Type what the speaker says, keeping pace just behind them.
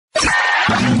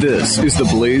This is the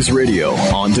Blaze Radio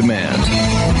on demand.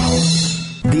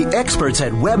 The experts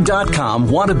at Web.com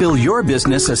want to build your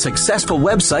business a successful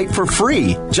website for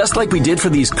free, just like we did for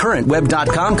these current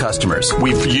Web.com customers.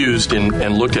 We've used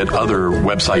and looked at other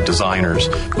website designers,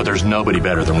 but there's nobody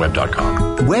better than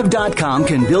Web.com. Web.com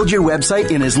can build your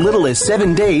website in as little as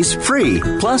 7 days free.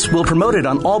 Plus, we'll promote it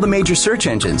on all the major search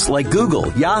engines like Google,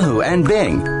 Yahoo, and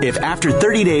Bing. If after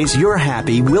 30 days you're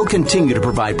happy, we'll continue to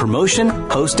provide promotion,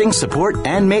 hosting, support,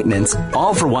 and maintenance,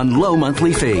 all for one low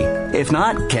monthly fee. If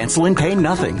not, cancel and pay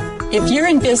nothing. If you're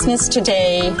in business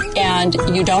today and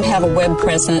you don't have a web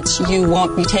presence, you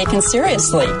won't be taken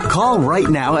seriously. Call right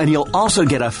now and you'll also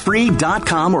get a free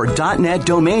 .com or .net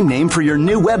domain name for your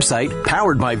new website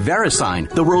powered by VeriSign,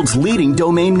 the world's leading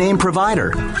domain name provider.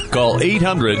 Call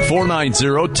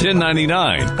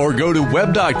 800-490-1099 or go to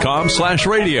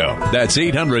web.com/radio. That's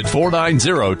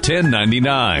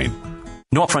 800-490-1099.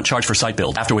 No upfront charge for site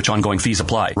build, after which ongoing fees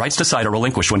apply. Rights to site are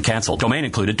relinquished when canceled. Domain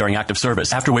included during active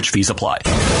service, after which fees apply.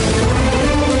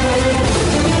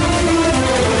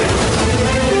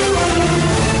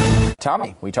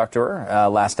 Tommy, we talked to her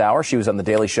last hour. She was on The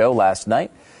Daily Show last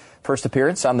night. First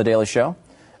appearance on The Daily Show.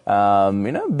 Big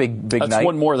That's night. That's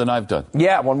one more than I've done.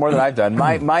 Yeah, one more than I've done.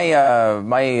 I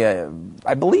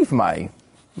believe my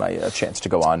chance to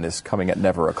go on is coming at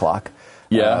never o'clock.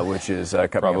 Yeah, which is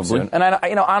coming up soon.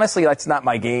 And honestly, that's not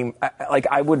my game.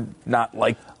 I would not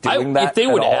like doing that. If they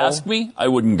would at all. ask me, I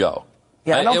wouldn't go.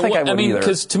 Yeah, I don't think I would either.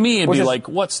 Because to me, it'd be like,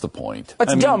 what's the point?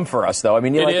 It's dumb for us, though.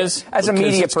 It is. As a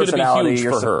media personality,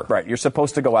 you're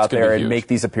supposed to go out there and make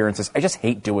these appearances. I just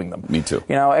hate doing them. Me too.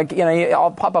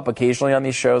 I'll pop up occasionally on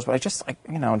these shows, but I just,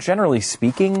 generally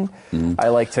speaking, I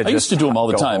like to. I used to do them all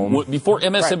the time. Home. Before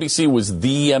MSNBC was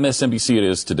the MSNBC it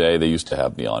is today, they used to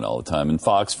have me on all the time, and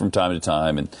Fox from time to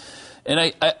time, and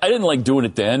I didn't like doing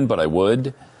it then, but I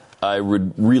would. I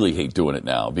would really hate doing it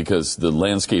now because the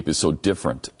landscape is so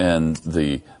different and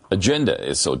the agenda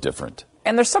is so different.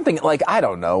 And there's something I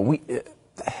don't know. You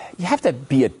have to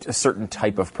be a certain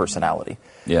type of personality.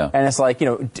 Yeah. And it's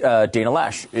Dana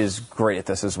Lash is great at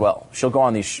this as well. She'll go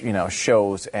on these,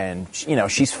 shows and,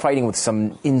 she's fighting with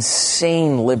some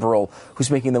insane liberal who's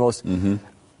making the most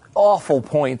awful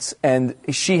points, and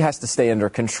she has to stay under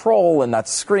control and not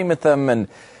scream at them. And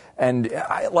I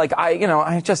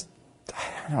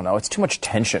don't know. It's too much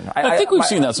tension. I think we've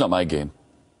seen that's not my game.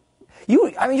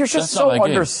 You're just that's so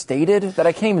understated that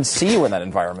I can't even see you in that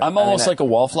environment. I'm almost like a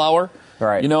wallflower,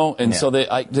 right? So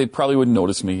they probably wouldn't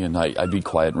notice me, and I'd be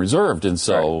quiet and reserved. And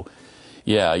so,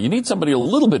 yeah, you need somebody a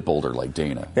little bit bolder like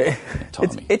Dana,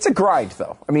 Tommy. It's a grind,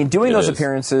 though. Doing those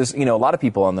appearances, a lot of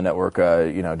people on the network,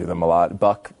 do them a lot.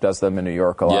 Buck does them in New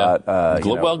York a lot.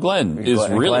 Glenn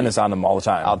is on them all the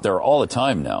time. Out there all the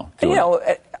time now.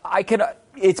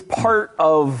 It's part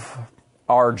of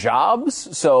our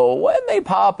jobs, so when they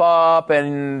pop up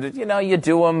and, you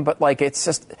do them, but, it's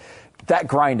just, that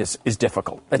grind is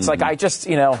difficult. It's I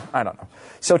don't know.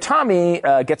 So Tommy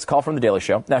gets a call from The Daily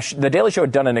Show. Now, The Daily Show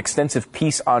had done an extensive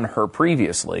piece on her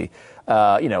previously,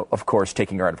 of course,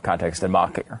 taking her out of context and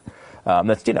mocking her.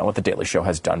 That's, what The Daily Show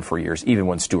has done for years, even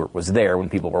when Stewart was there, when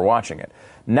people were watching it.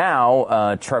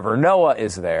 Now, Trevor Noah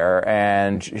is there,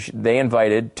 and they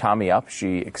invited Tommy up.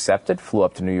 She accepted, flew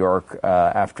up to New York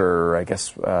after, I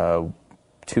guess,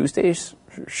 Tuesday's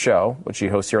show, which she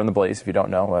hosts here on The Blaze, if you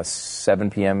don't know, 7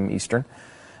 p.m. Eastern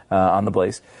on The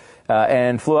Blaze,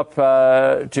 and flew up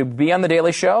to be on The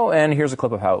Daily Show, and here's a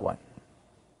clip of how it went.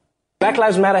 Black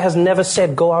Lives Matter has never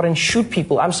said go out and shoot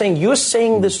people. I'm saying you're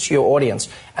saying this to your audience,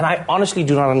 and I honestly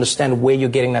do not understand where you're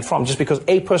getting that from. Just because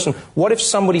what if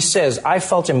somebody says, I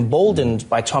felt emboldened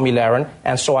by Tomi Lahren,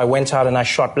 and so I went out and I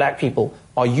shot black people?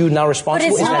 Are you now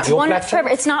responsible? But it's not Trevor,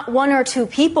 it's not one or two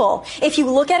people. If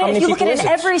you look at it, in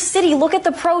every city, look at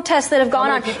the protests that have gone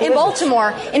on in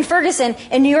Baltimore, in Ferguson,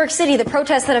 in New York City, the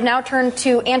protests that have now turned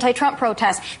to anti-Trump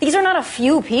protests. These are not a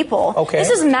few people. Okay. This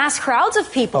is mass crowds of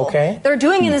people. Okay. They're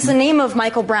doing this in the name of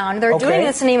Michael Brown. They're doing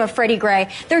this in the name of Freddie Gray.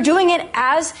 They're doing it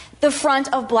as the front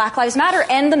of Black Lives Matter,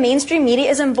 and the mainstream media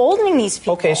is emboldening these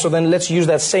people. Okay, so then let's use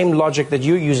that same logic that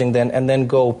you're using then, and then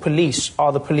go, police.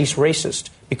 Are the police racist?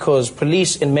 Because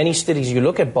police in many cities, you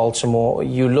look at Baltimore,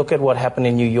 you look at what happened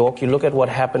in New York, you look at what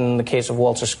happened in the case of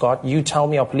Walter Scott, you tell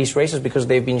me are police racist because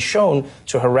they've been shown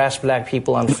to harass black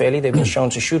people unfairly, they've been shown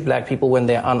to shoot black people when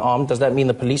they're unarmed. Does that mean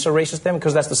the police are racist then?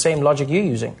 Because that's the same logic you're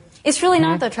using. It's really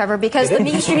not, though, Trevor, because the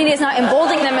mainstream media is not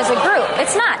emboldening them as a group.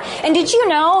 It's not. And did you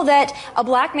know that a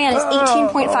black man is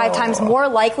 18.5 times more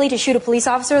likely to shoot a police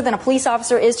officer than a police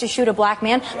officer is to shoot a black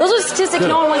man? Those are statistics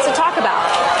no one wants to talk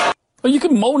about. Well, you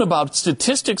can moan about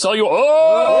statistics all you... she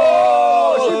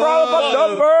brought up a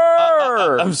number!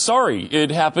 word. I'm sorry.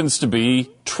 It happens to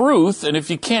be truth, and if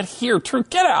you can't hear truth,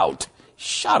 get out.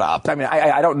 Shut up. I mean,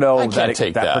 I don't know that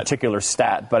particular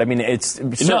stat, but I mean, it's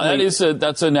certainly...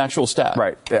 that's an actual stat.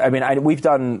 Right. I mean, we've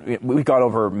gone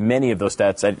over many of those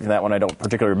stats. That one I don't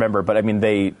particularly remember, but I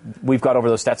mean, we've gone over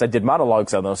those stats. I did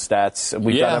monologues on those stats.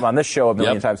 We've done them on this show a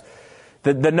million times.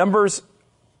 The numbers,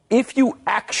 if you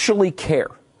actually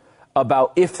care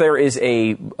about if there is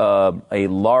a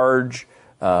large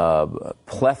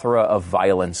plethora of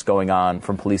violence going on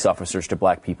from police officers to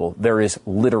black people, there is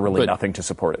literally nothing to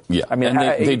support it. Yeah, I mean,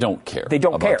 and they don't care. They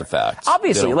don't about care. The facts.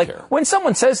 Obviously, like care. When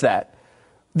someone says that,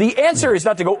 the answer is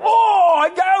not to go, oh, I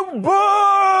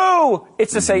go boo.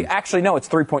 It's to say, actually, no, it's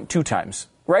 3.2 times,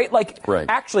 right? Like,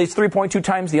 actually, it's 3.2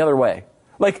 times the other way.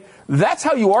 Like, that's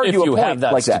how you argue if you a point have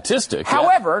that like statistic. that.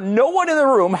 However, no one in the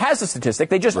room has a statistic.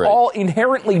 They just all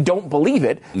inherently don't believe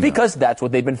it because that's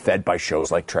what they've been fed by shows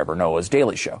like Trevor Noah's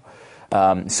Daily Show.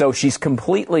 So she's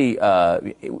completely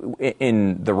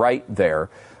in the right there.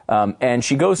 And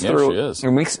she goes through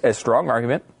and makes a strong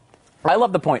argument. I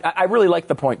love the point. I really like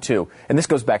the point, too. And this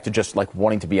goes back to just like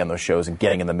wanting to be on those shows and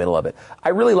getting in the middle of it. I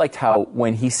really liked how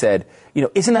when he said,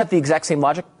 isn't that the exact same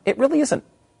logic? It really isn't.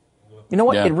 You know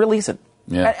what? It really isn't.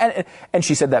 Yeah. And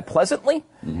she said that pleasantly,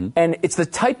 and it's the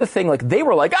type of thing like they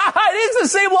were like, it is the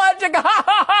same logic,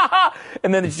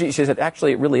 and then she said,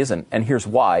 actually, it really isn't, and here's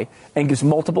why, and gives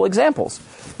multiple examples.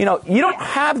 You don't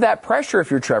have that pressure if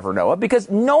you're Trevor Noah because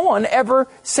no one ever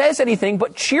says anything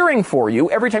but cheering for you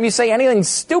every time you say anything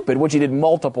stupid, which he did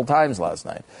multiple times last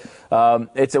night.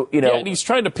 And he's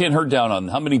trying to pin her down on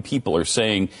how many people are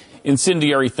saying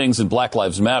incendiary things in Black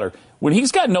Lives Matter. When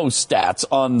he's got no stats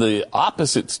on the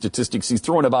opposite statistics, he's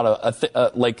throwing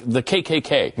about like the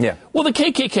KKK. Yeah. Well, the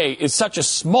KKK is such a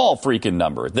small freaking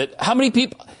number that how many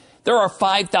people? There are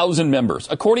 5,000 members.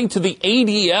 According to the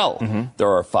ADL, there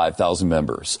are 5,000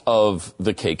 members of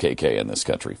the KKK in this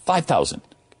country. 5,000.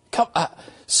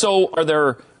 So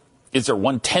is there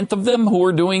 1/10 of them who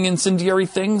are doing incendiary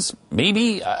things?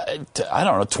 Maybe, I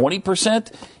don't know,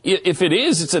 20%? If it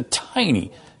is, it's a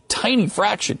tiny, tiny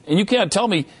fraction. And you can't tell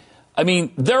me. I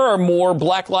mean, there are more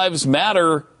Black Lives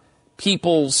Matter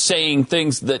people saying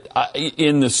things that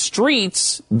in the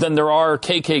streets than there are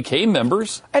KKK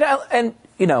members. And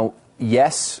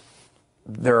yes,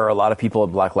 there are a lot of people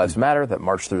in Black Lives Matter that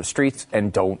march through the streets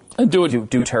and do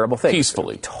terrible things.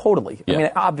 Peacefully. Totally. Yeah. I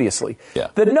mean, obviously. Yeah.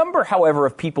 The number, however,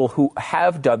 of people who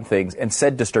have done things and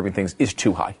said disturbing things is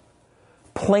too high.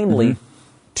 Plainly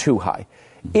too high.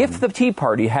 If the Tea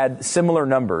Party had similar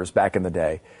numbers back in the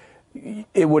day,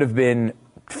 it would have been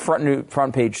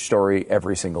front page story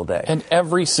every single day. And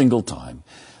every single time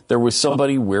there was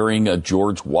somebody wearing a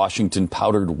George Washington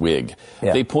powdered wig,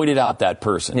 they pointed out that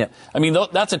person. Yeah. I mean,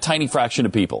 that's a tiny fraction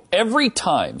of people. Every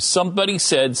time somebody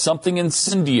said something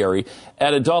incendiary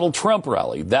at a Donald Trump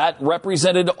rally, that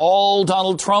represented all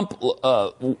Donald Trump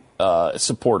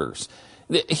supporters.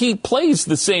 He plays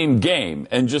the same game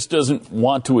and just doesn't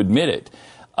want to admit it.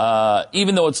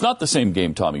 Even though it's not the same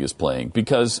game Tommy is playing,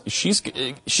 because she's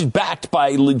backed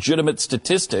by legitimate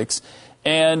statistics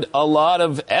and a lot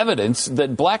of evidence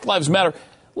that Black Lives Matter.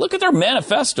 Look at their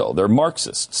manifesto. They're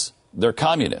Marxists, they're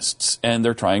communists, and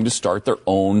they're trying to start their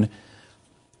own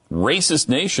racist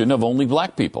nation of only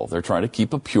black people. They're trying to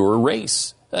keep a pure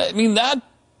race. I mean,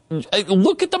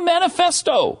 look at the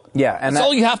manifesto. Yeah, and that's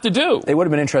all you have to do. It would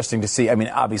have been interesting to see. I mean,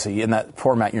 obviously, in that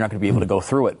format, you're not going to be able to go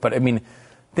through it, but I mean.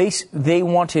 They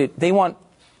want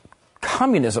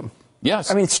communism. Yes.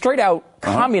 I mean, straight out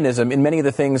communism in many of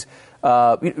the things.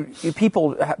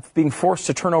 People being forced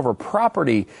to turn over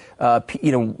property.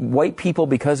 White people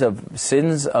because of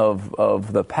sins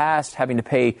of the past having to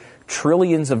pay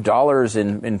trillions of dollars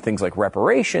in things like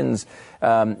reparations.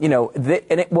 And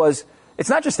it's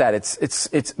not just that.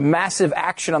 It's massive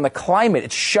action on the climate.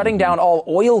 It's shutting down all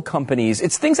oil companies.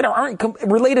 It's things that aren't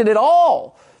related at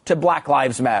all to Black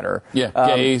Lives Matter. Yeah,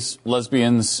 gays,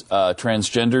 lesbians,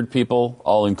 transgendered people,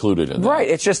 all included in that. Right.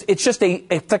 It's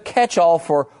a catch-all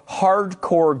for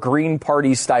hardcore Green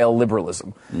Party style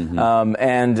liberalism. I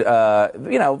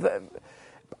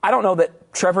don't know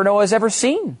that Trevor Noah has ever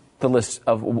seen the list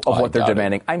of what they're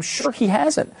demanding. I'm sure he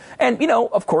hasn't. And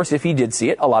of course, if he did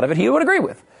see it, a lot of it he would agree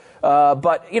with.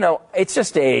 But it's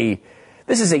just this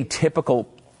is a typical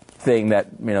thing that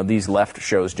these left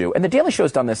shows do, and the Daily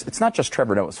Show's done this. It's not just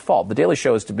Trevor Noah's fault. The Daily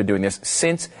Show has been doing this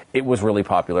since it was really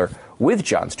popular with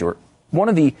Jon Stewart. One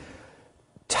of the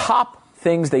top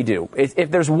things they do,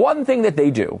 if there's one thing that they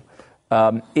do,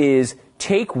 is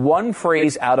take one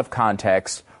phrase out of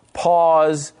context,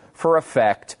 pause for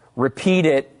effect, repeat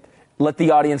it, let the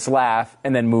audience laugh,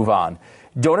 and then move on.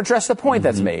 Don't address the point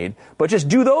that's made, but just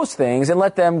do those things and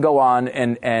let them go on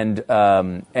and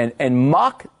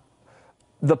mock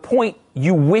the point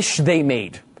you wish they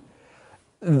made.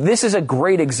 This is a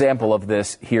great example of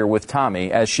this here with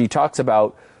Tommy as she talks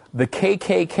about the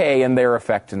KKK and their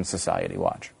effect in society.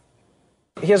 Watch.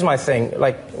 Here's my thing,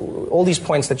 like, all these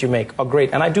points that you make are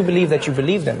great, and I do believe that you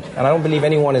believe them, and I don't believe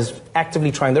anyone is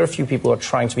actively trying. There are a few people who are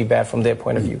trying to be bad from their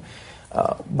point of view.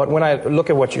 But when I look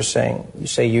at what you're saying, you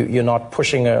say you're not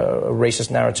pushing a racist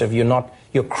narrative,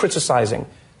 you're criticizing.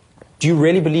 Do you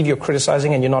really believe you're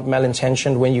criticizing and you're not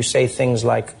malintentioned when you say things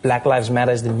like Black Lives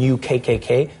Matter is the new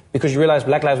KKK? Because you realize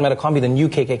Black Lives Matter can't be the new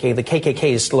KKK. The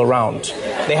KKK is still around.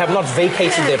 They have not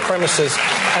vacated their premises.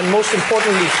 And most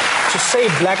importantly, to say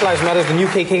Black Lives Matter is the new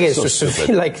KKK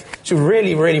is to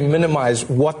really, really minimize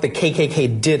what the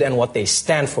KKK did and what they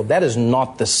stand for. That is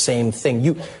not the same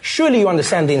thing. Surely you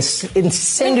understand the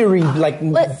incendiary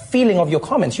feeling of your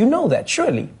comments. You know that,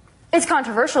 surely. It's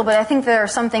controversial, but I think there are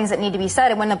some things that need to be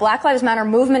said. And when the Black Lives Matter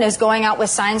movement is going out with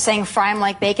signs saying fry 'em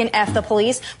like bacon, F the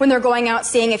police, when they're going out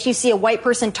saying if you see a white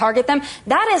person, target them,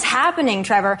 that is happening,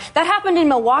 Trevor. That happened in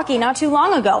Milwaukee not too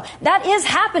long ago. That is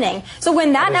happening. So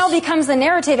when that now becomes the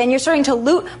narrative and you're starting to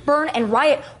loot, burn, and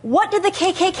riot, what did the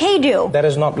KKK do? That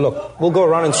is not, look, we'll go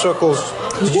around in circles.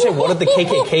 Did you say, what did the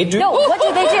KKK do? No, what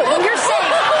did they do? When you're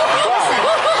saying,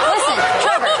 listen,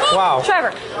 Trevor. Wow.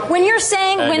 Trevor, when you're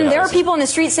saying, when there are people in the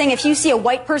street saying if you see a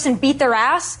white person beat their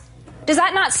ass, does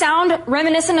that not sound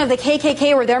reminiscent of the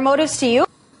KKK or their motives to you?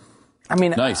 I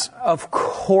mean, nice. Of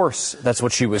course, that's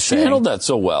what she was saying. She handled that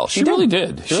so well. She really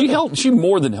did. She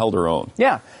more than held her own.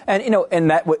 Yeah,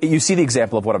 and that you see the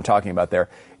example of what I'm talking about there.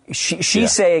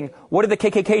 She's saying, what did the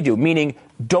KKK do? Meaning,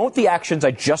 don't the actions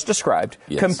I just described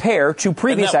compare to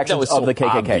previous actions of the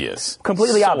KKK? Obvious.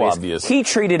 Completely so obvious. He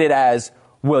treated it as,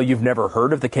 well, you've never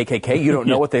heard of the KKK? You don't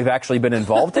know what they've actually been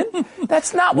involved in?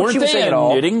 That's not what she was saying at all.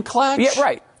 Weren't they a knitting clash? Yeah,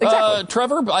 right. Exactly.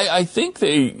 Trevor, I think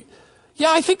they... Yeah,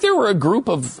 I think there were a group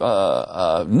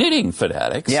of knitting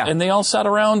fanatics, and they all sat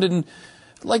around and,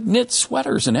 knit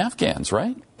sweaters and Afghans,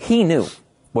 right? He knew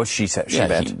what she said.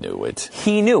 He knew it.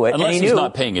 He knew it. Unless and he's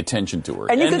not paying attention to her.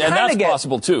 And that's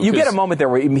possible, too. You get a moment there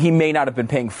where he may not have been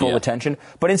paying full attention,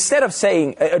 but instead of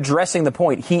addressing the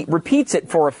point, he repeats it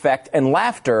for effect and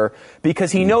laughter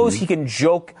because he knows he can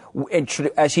joke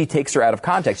as he takes her out of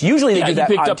context. Usually they do that on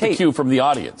tape. He picked up the cue from the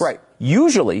audience. Right.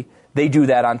 Usually they do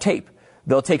that on tape.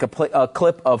 They'll take a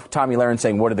clip of Tomi Lahren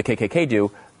saying, what did the KKK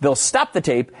do? They'll stop the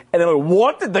tape, and then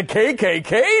what did the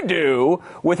KKK do?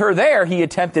 With her there, he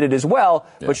attempted it as well,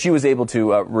 but she was able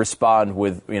to respond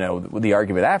with the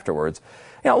argument afterwards.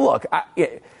 Look,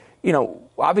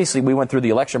 obviously we went through the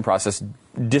election process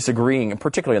disagreeing,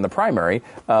 particularly in the primary,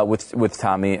 with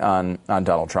Tommy on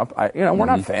Donald Trump. We're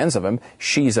not fans of him.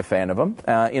 She's a fan of him.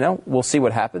 We'll see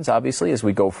what happens, obviously, as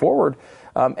we go forward.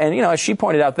 And, as she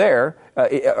pointed out there,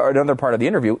 another part of the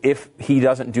interview, if he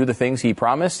doesn't do the things he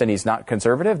promised and he's not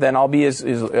conservative, then I'll be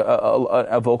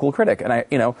a vocal critic.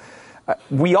 And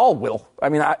we all will. I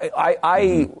mean,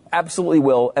 I absolutely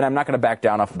will, and I'm not going to back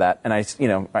down off of that.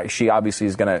 And she obviously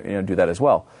is going to do that as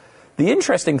well. The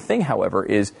interesting thing, however,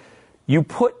 is you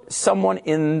put someone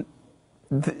in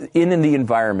the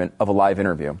environment of a live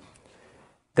interview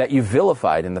that you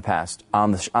vilified in the past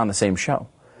on the same show.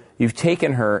 You've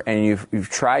taken her and you've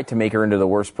tried to make her into the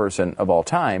worst person of all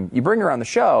time. You bring her on the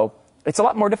show, it's a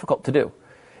lot more difficult to do.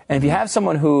 And if you have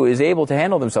someone who is able to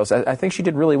handle themselves, I think she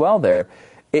did really well there.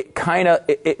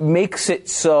 It makes it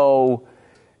so,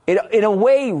 it in a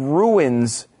way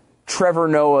ruins Trevor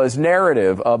Noah's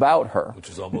narrative about her. Which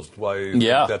is almost why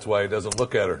that's why he doesn't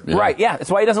look at her. Yeah. Right, that's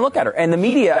why he doesn't look at her. And the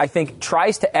media, I think,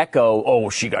 tries to echo,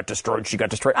 she got destroyed.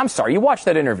 I'm sorry, you watched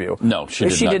that interview. No, she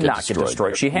did not get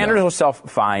destroyed. She handled herself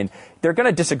fine. They're going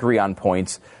to disagree on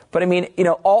points. But I mean,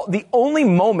 the only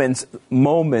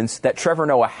moments that Trevor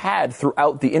Noah had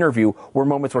throughout the interview were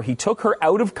moments where he took her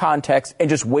out of context and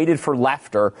just waited for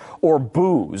laughter or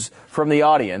boos from the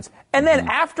audience. And then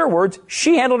afterwards,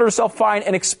 she handled herself fine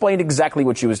and explained exactly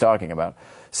what she was talking about.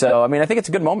 So, I mean, I think it's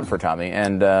a good moment for Tommy.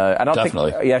 And I don't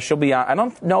think, she'll be on. I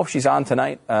don't know if she's on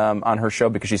tonight on her show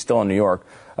because she's still in New York.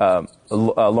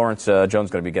 Lawrence Jones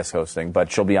is going to be guest hosting,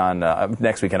 but she'll be on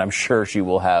next weekend. I'm sure she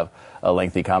will have a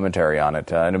lengthy commentary on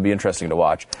it, and it'll be interesting to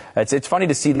watch. It's funny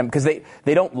to see them because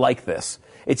they don't like this.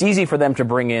 It's easy for them to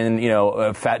bring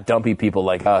in fat dumpy people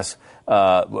like us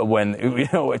when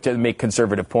to make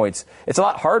conservative points. It's a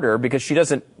lot harder because she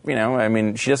doesn't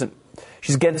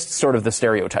she's against sort of the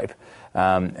stereotype.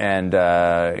 And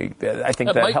I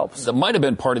think that helps. That might have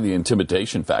been part of the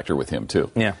intimidation factor with him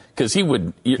too. Yeah, because he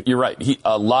would. You're right.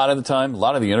 A lot of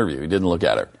the interview, he didn't look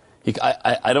at her.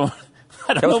 I don't.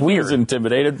 I don't know if he was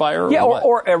intimidated by her. Yeah,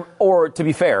 or or to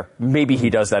be fair, maybe he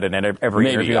does that in every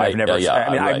interview. I've never,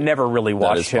 I've never really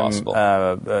watched him. What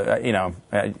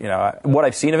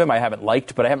I've seen of him, I haven't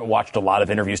liked, but I haven't watched a lot of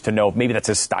interviews to know maybe that's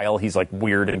his style. He's like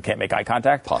weird and can't make eye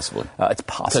contact. Possibly, it's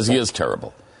possible because he is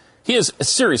terrible. He is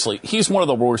seriously. He's one of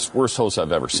the worst hosts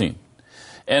I've ever seen.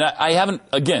 And I haven't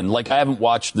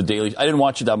watched The Daily. I didn't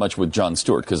watch it that much with Jon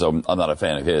Stewart because I'm not a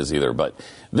fan of his either. But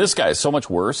this guy is so much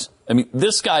worse. I mean,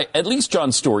 this guy, at least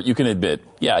Jon Stewart, you can admit,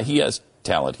 yeah, he has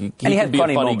talent. He had be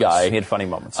a funny guy. He had funny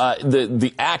moments.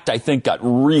 The act, I think, got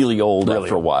really old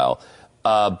after a while.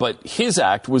 But his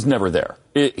act was never there.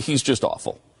 He's just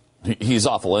awful. He's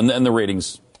awful, and the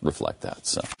ratings reflect that.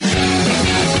 So.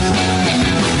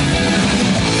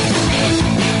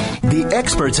 The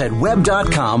experts at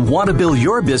Web.com want to build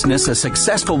your business a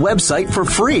successful website for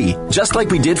free, just like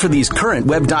we did for these current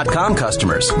Web.com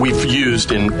customers. We've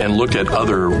used and looked at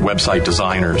other website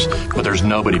designers, but there's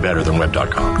nobody better than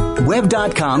Web.com.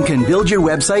 Web.com can build your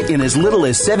website in as little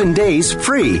as 7 days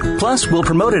free. Plus, we'll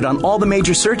promote it on all the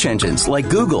major search engines like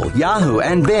Google, Yahoo,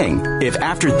 and Bing. If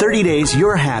after 30 days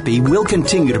you're happy, we'll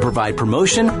continue to provide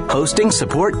promotion, hosting,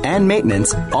 support, and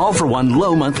maintenance, all for one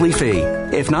low monthly fee.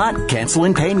 If not, cancel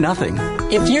and pay nothing.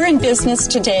 If you're in business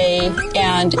today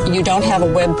and you don't have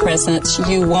a web presence,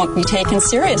 you won't be taken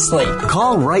seriously.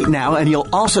 Call right now and you'll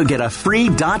also get a free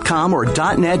 .com or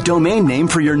 .net domain name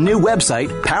for your new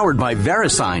website powered by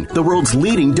VeriSign, the world's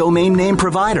leading domain name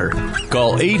provider.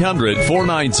 Call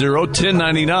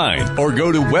 800-490-1099 or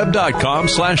go to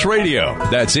web.com/radio.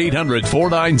 That's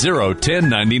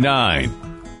 800-490-1099.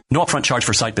 No upfront charge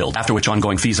for site build, after which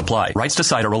ongoing fees apply. Rights to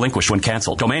site are relinquished when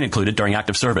canceled. Domain included during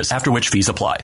active service, after which fees apply.